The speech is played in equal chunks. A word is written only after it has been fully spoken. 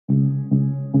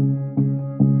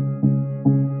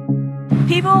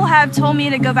People have told me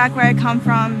to go back where I come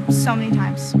from so many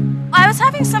times. I was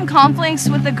having some conflicts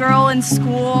with a girl in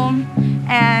school,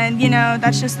 and, you know,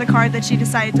 that's just the card that she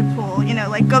decided to pull, you know,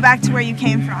 like, go back to where you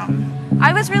came from.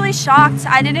 I was really shocked.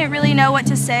 I didn't really know what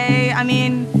to say. I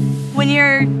mean, when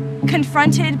you're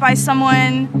confronted by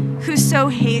someone who's so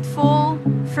hateful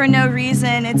for no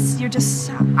reason,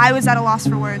 I was at a loss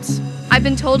for words. I've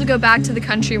been told to go back to the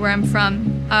country where I'm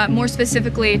from, more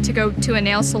specifically to go to a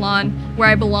nail salon where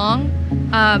I belong,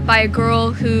 by a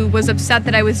girl who was upset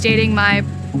that I was dating my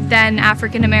then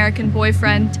African-American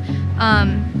boyfriend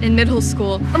in middle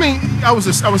school. I mean, I was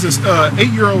this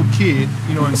 8-year-old kid,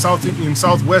 you know, in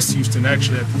Southwest Houston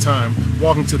actually at the time,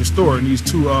 walking to the store, and these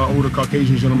two older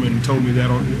Caucasian gentlemen told me that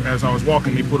as I was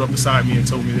walking, they pulled up beside me and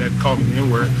told me that, called me the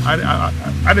N-word.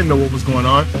 I didn't know what was going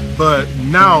on, but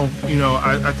now, you know,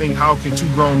 I think how can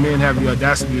two grown men have the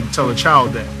audacity to tell a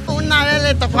child that? Una vez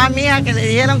le tocó a mi hija que le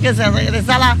dijeron que se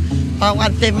regresara a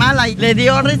Guatemala y le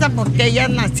dio risa porque ella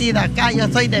es nacida acá. Yo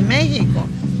soy de México,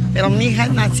 pero mi hija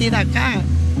es nacida acá.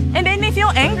 It made me feel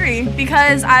angry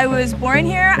because I was born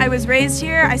here, I was raised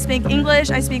here, I speak English,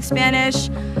 I speak Spanish.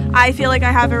 I feel like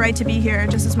I have a right to be here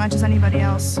just as much as anybody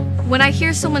else. When I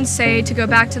hear someone say to go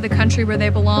back to the country where they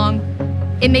belong,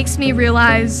 it makes me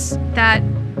realize that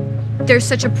there's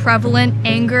such a prevalent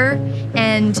anger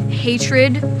and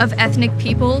hatred of ethnic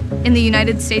people in the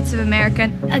United States of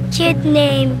America. A kid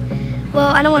named, well,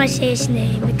 I don't want to say his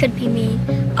name, it could be mean.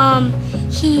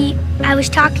 I was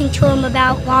talking to him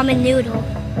about ramen noodle,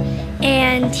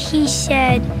 and he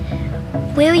said,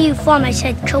 "Where are you from?" I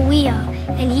said, "Korea."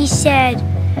 And he said,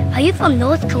 "Are you from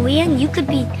North Korea? You could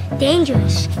be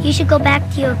dangerous. You should go back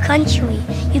to your country.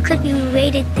 You could be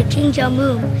related to Kim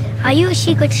Jong-un. Are you a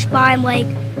secret spy?" I'm like,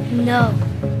 "No."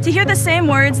 To hear the same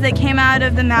words that came out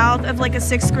of the mouth of like a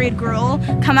 6th grade girl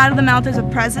come out of the mouth of the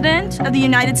president of the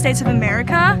United States of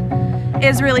America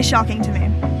is really shocking to me.